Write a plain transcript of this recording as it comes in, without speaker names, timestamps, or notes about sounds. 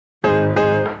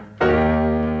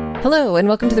Hello, and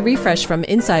welcome to The Refresh from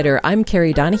Insider. I'm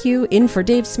Carrie Donahue, in for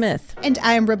Dave Smith. And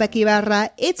I'm Rebecca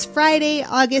Ibarra. It's Friday,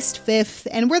 August 5th,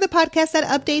 and we're the podcast that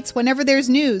updates whenever there's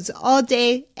news, all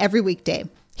day, every weekday.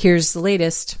 Here's the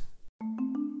latest.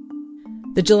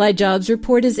 The July jobs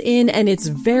report is in, and it's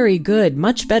very good,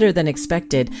 much better than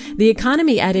expected. The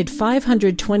economy added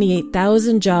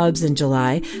 528,000 jobs in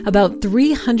July, about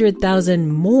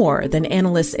 300,000 more than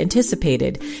analysts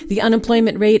anticipated. The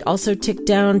unemployment rate also ticked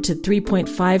down to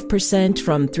 3.5%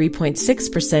 from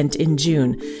 3.6% in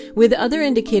June. With other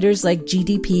indicators like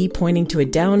GDP pointing to a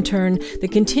downturn, the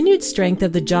continued strength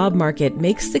of the job market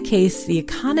makes the case the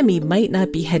economy might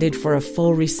not be headed for a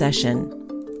full recession.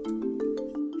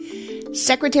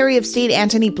 Secretary of State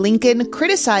Antony Blinken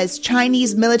criticized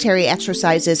Chinese military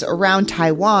exercises around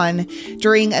Taiwan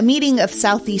during a meeting of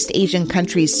Southeast Asian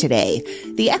countries today.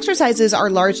 The exercises are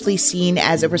largely seen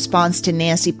as a response to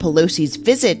Nancy Pelosi's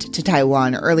visit to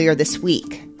Taiwan earlier this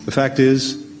week. The fact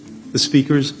is, the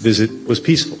speaker's visit was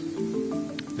peaceful.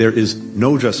 There is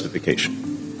no justification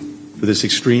for this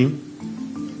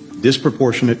extreme,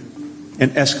 disproportionate,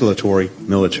 and escalatory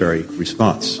military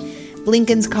response.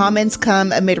 Blinken's comments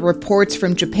come amid reports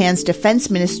from Japan's defense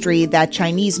ministry that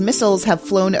Chinese missiles have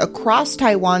flown across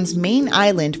Taiwan's main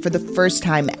island for the first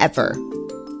time ever.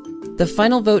 The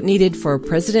final vote needed for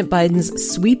President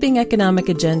Biden's sweeping economic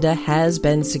agenda has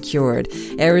been secured.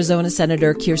 Arizona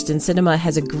Senator Kyrsten Sinema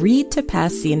has agreed to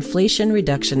pass the Inflation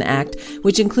Reduction Act,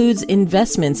 which includes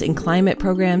investments in climate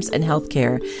programs and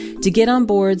healthcare. To get on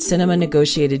board, Sinema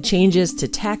negotiated changes to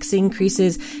tax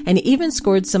increases and even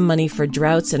scored some money for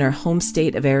droughts in her home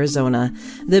state of Arizona.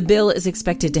 The bill is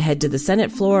expected to head to the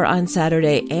Senate floor on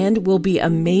Saturday and will be a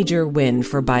major win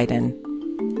for Biden.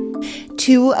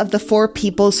 2 of the 4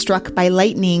 people struck by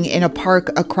lightning in a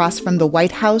park across from the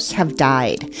White House have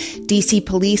died. D.C.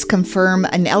 police confirm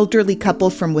an elderly couple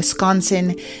from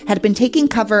Wisconsin had been taking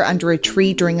cover under a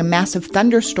tree during a massive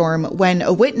thunderstorm when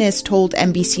a witness told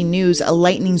NBC News a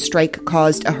lightning strike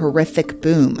caused a horrific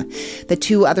boom. The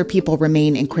 2 other people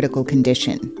remain in critical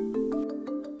condition.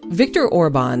 Viktor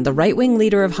Orban, the right-wing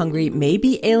leader of Hungary, may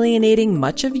be alienating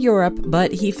much of Europe,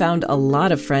 but he found a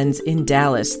lot of friends in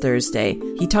Dallas Thursday.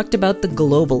 He talked about the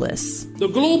globalists. The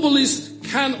globalists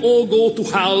can all go to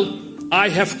hell. I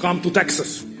have come to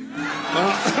Texas.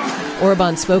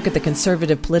 Orban spoke at the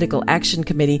Conservative Political Action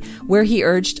Committee, where he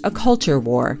urged a culture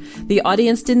war. The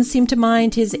audience didn't seem to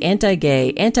mind his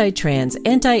anti-gay, anti-trans,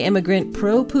 anti-immigrant,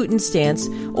 pro-Putin stance,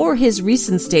 or his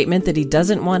recent statement that he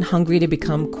doesn't want Hungary to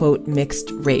become, quote,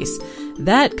 mixed race.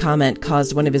 That comment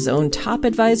caused one of his own top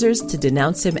advisors to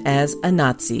denounce him as a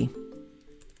Nazi.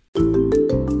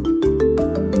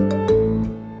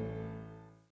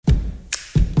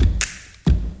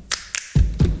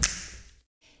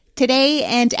 Today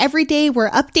and every day,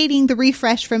 we're updating the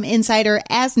Refresh from Insider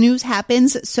as news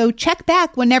happens, so check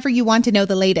back whenever you want to know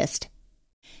the latest.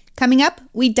 Coming up,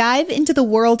 we dive into the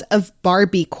world of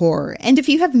Barbiecore, and if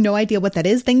you have no idea what that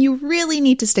is, then you really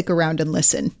need to stick around and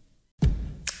listen.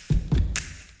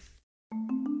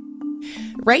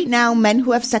 Right now, men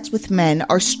who have sex with men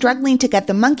are struggling to get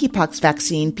the monkeypox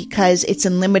vaccine because it's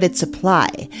in limited supply.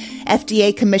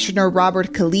 FDA Commissioner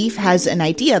Robert Kalief has an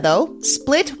idea, though.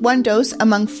 Split 1 dose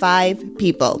among 5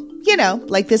 people. You know,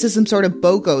 like this is some sort of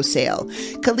BOGO sale.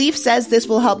 Kalief says this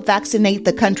will help vaccinate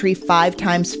the country 5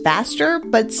 times faster,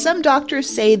 but some doctors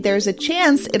say there's a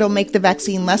chance it'll make the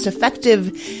vaccine less effective,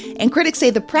 and critics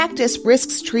say the practice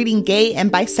risks treating gay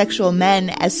and bisexual men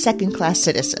as second-class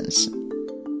citizens.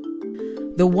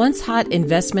 The once-hot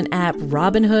investment app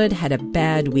Robinhood had a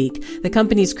bad week. The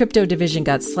company's crypto division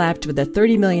got slapped with a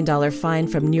 $30 million fine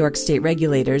from New York state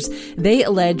regulators. They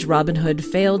allege Robinhood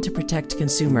failed to protect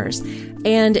consumers.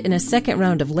 And in a second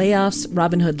round of layoffs,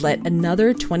 Robinhood let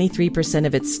another 23%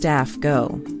 of its staff go.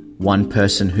 One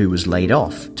person who was laid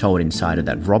off told Insider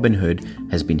that Robinhood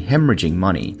has been hemorrhaging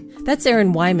money. That's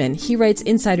Aaron Wyman. He writes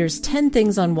Insider's 10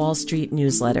 Things on Wall Street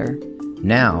newsletter.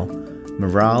 Now,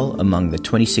 morale among the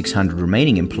 2,600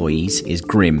 remaining employees is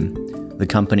grim. The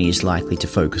company is likely to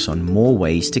focus on more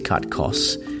ways to cut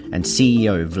costs, and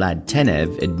CEO Vlad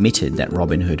Tenev admitted that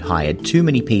Robinhood hired too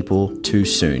many people too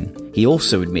soon. He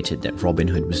also admitted that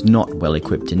Robinhood was not well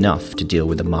equipped enough to deal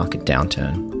with a market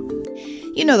downturn.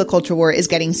 You know the culture war is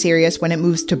getting serious when it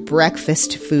moves to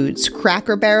breakfast foods.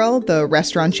 Cracker Barrel, the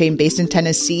restaurant chain based in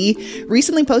Tennessee,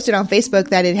 recently posted on Facebook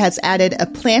that it has added a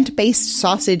plant-based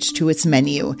sausage to its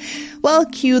menu. Well,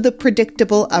 cue the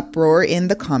predictable uproar in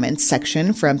the comments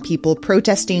section from people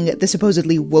protesting the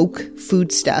supposedly woke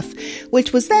food stuff,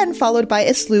 which was then followed by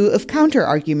a slew of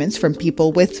counter-arguments from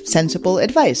people with sensible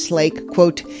advice, like,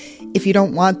 quote, if you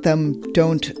don't want them,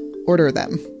 don't order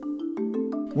them.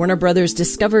 Warner Brothers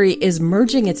Discovery is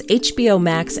merging its HBO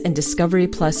Max and Discovery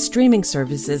Plus streaming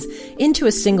services into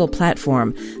a single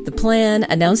platform. The plan,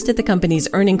 announced at the company's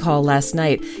earnings call last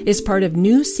night, is part of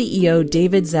new CEO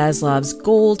David Zaslav's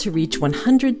goal to reach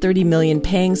 130 million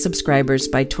paying subscribers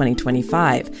by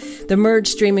 2025. The merged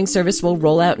streaming service will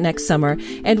roll out next summer,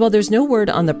 and while there's no word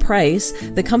on the price,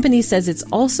 the company says it's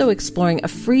also exploring a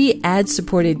free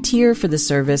ad-supported tier for the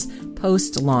service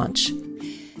post-launch.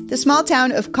 The small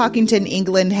town of Cockington,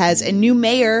 England has a new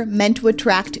mayor meant to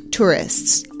attract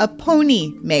tourists. A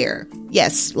pony mayor.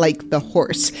 Yes, like the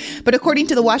horse. But according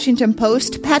to the Washington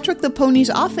Post, Patrick the Pony's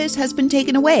office has been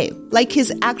taken away, like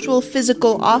his actual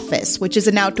physical office, which is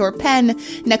an outdoor pen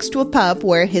next to a pub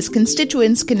where his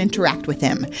constituents can interact with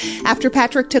him. After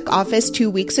Patrick took office 2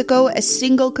 weeks ago, a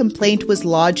single complaint was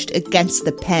lodged against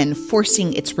the pen,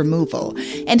 forcing its removal.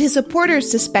 And his supporters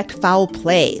suspect foul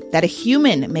play, that a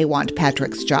human may want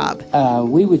Patrick's job.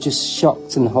 We were just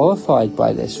shocked and horrified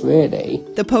by this, really.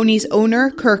 The pony's owner,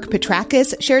 Kirk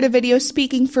Petrakis, shared a video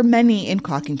speaking for many in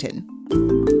Cockington.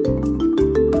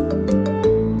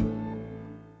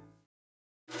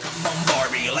 Come on,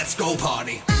 Barbie, let's go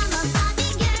party.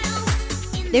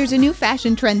 There's a new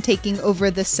fashion trend taking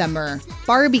over the summer,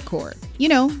 Barbiecore. You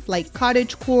know, like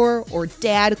cottagecore or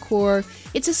dadcore.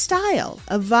 It's a style,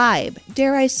 a vibe,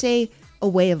 dare I say, a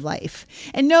way of life.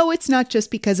 And no, it's not just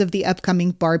because of the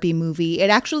upcoming Barbie movie. It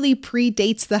actually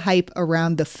predates the hype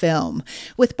around the film.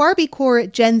 With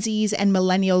Barbiecore, Gen Zs and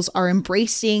millennials are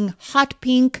embracing hot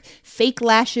pink, fake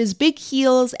lashes, big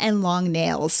heels, and long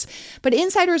nails. But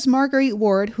Insider's Marguerite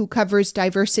Ward, who covers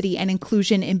diversity and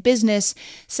inclusion in business,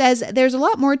 says there's a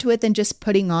lot more to it than just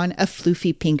putting on a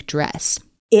floofy pink dress.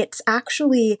 It's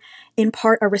actually, in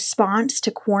part, a response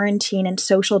to quarantine and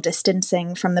social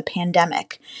distancing from the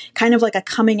pandemic, kind of like a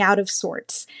coming out of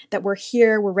sorts, that we're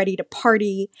here, we're ready to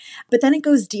party. But then it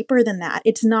goes deeper than that.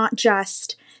 It's not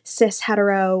just cis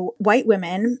hetero white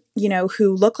women,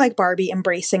 who look like Barbie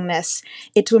embracing this.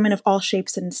 It's women of all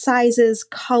shapes and sizes,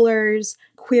 colors,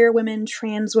 queer women,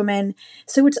 trans women.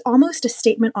 So it's almost a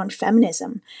statement on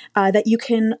feminism, that you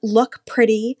can look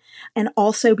pretty and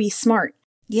also be smart.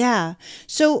 Yeah.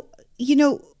 So,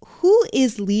 who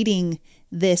is leading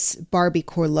this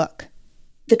Barbiecore look?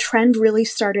 The trend really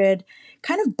started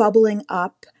kind of bubbling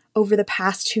up over the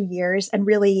past 2 years and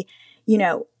really,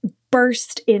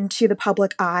 burst into the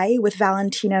public eye with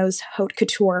Valentino's Haute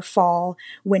Couture Fall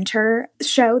Winter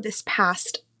show this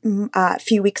past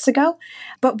few weeks ago.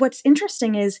 But what's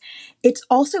interesting is it's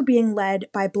also being led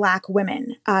by Black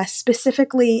women,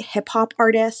 specifically hip hop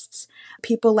artists,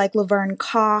 people like Laverne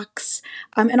Cox,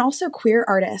 and also queer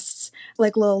artists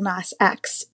like Lil Nas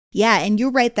X. Yeah, and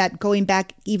you're right that going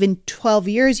back even 12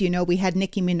 years, we had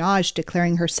Nicki Minaj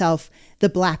declaring herself the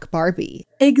Black Barbie.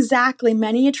 Exactly.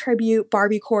 Many attribute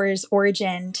Barbiecore's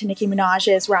origin to Nicki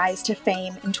Minaj's rise to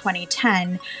fame in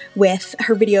 2010 with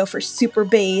her video for Super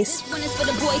Bass,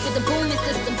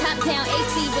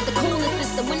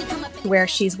 where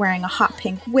she's wearing a hot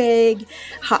pink wig,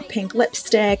 hot pink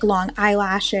lipstick, long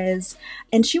eyelashes.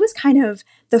 And she was kind of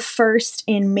the first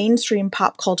in mainstream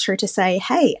pop culture to say,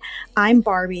 hey, I'm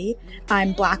Barbie,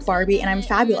 I'm Black Barbie, and I'm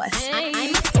fabulous.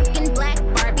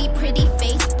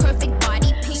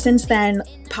 Since then,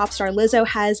 pop star Lizzo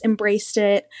has embraced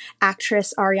it.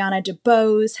 Actress Ariana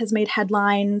DeBose has made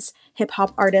headlines. Hip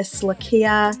hop artist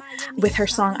Lakia with her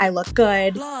song I Look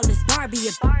Good.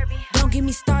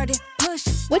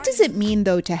 What does it mean,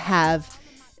 though, to have,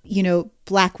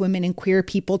 Black women and queer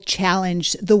people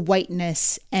challenge the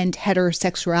whiteness and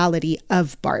heterosexuality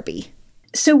of Barbie?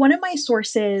 So one of my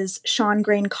sources, Sean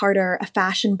Grain Carter, a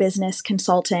fashion business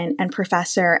consultant and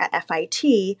professor at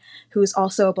FIT, who is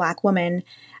also a Black woman,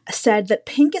 said that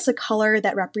pink is a color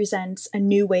that represents a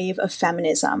new wave of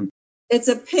feminism. It's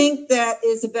a pink that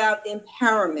is about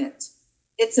empowerment.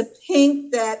 It's a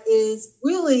pink that is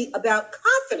really about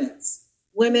confidence.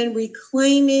 Women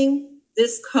reclaiming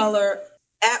this color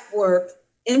at work,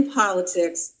 in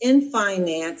politics, in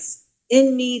finance,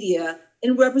 in media,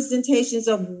 in representations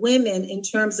of women in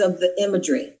terms of the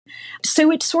imagery.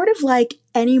 So it's sort of like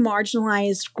any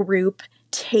marginalized group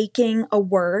taking a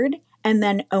word and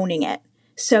then owning it.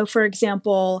 So, for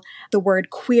example, the word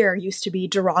queer used to be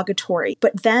derogatory,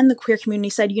 but then the queer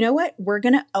community said, you know what, we're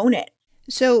going to own it.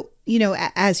 So,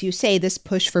 as you say, this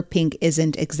push for pink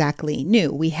isn't exactly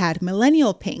new. We had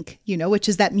millennial pink, which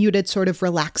is that muted sort of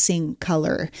relaxing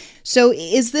color. So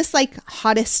is this like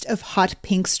hottest of hot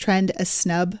pinks trend a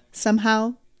snub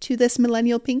somehow to this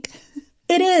millennial pink?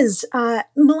 It is.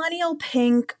 Millennial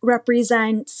pink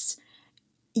represents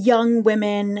young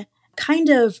women kind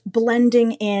of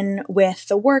blending in with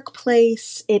the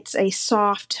workplace. It's a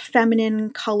soft, feminine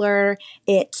color.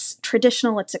 It's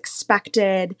traditional. It's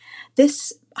expected.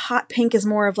 This hot pink is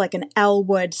more of like an Elle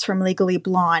Woods from Legally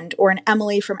Blonde or an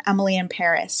Emily from Emily in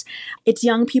Paris. It's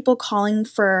young people calling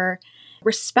for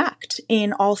respect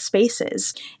in all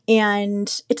spaces.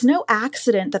 And it's no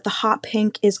accident that the hot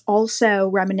pink is also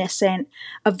reminiscent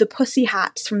of the Pussy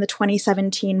Hats from the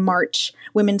 2017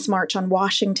 Women's March on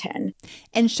Washington.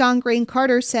 And Sean Grain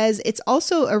Carter says it's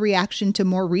also a reaction to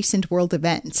more recent world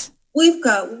events. We've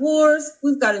got wars,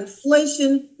 we've got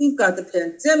inflation, we've got the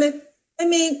pandemic. I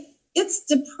mean, it's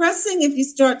depressing if you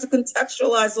start to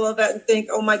contextualize all of that and think,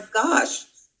 oh my gosh,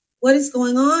 what is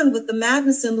going on with the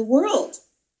madness in the world?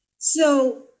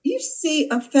 So you see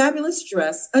a fabulous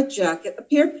dress, a jacket, a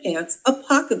pair of pants, a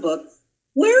pocketbook.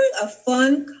 Wearing a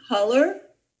fun color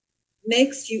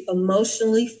makes you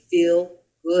emotionally feel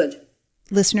good.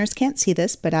 Listeners can't see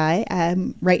this, but I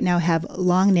right now have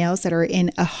long nails that are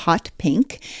in a hot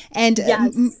pink. And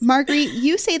yes. Marguerite,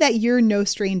 you say that you're no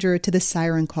stranger to the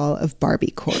siren call of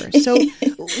Barbiecore. So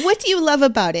what do you love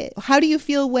about it? How do you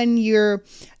feel when you're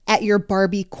at your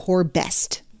Barbiecore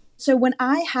best? So when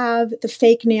I have the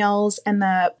fake nails and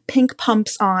the pink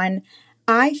pumps on,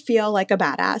 I feel like a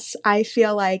badass. I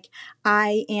feel like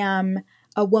I am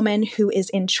a woman who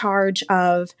is in charge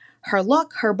of her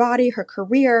look, her body, her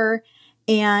career,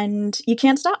 and you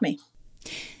can't stop me.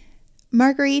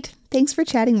 Marguerite, thanks for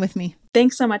chatting with me.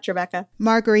 Thanks so much, Rebecca.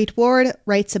 Marguerite Ward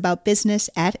writes about business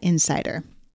at Insider.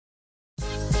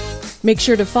 Make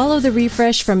sure to follow The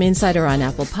Refresh from Insider on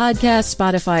Apple Podcasts,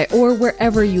 Spotify, or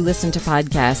wherever you listen to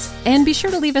podcasts. And be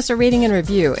sure to leave us a rating and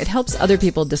review. It helps other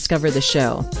people discover the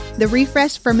show. The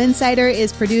Refresh from Insider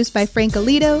is produced by Frank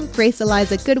Alito, Grace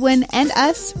Eliza Goodwin, and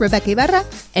us, Rebecca Ibarra.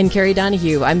 And Carrie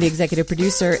Donahue. I'm the executive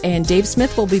producer, and Dave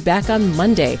Smith will be back on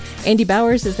Monday. Andy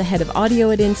Bowers is the head of audio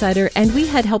at Insider, and we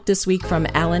had help this week from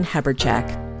Alan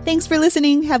Haberchak. Thanks for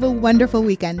listening. Have a wonderful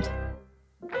weekend.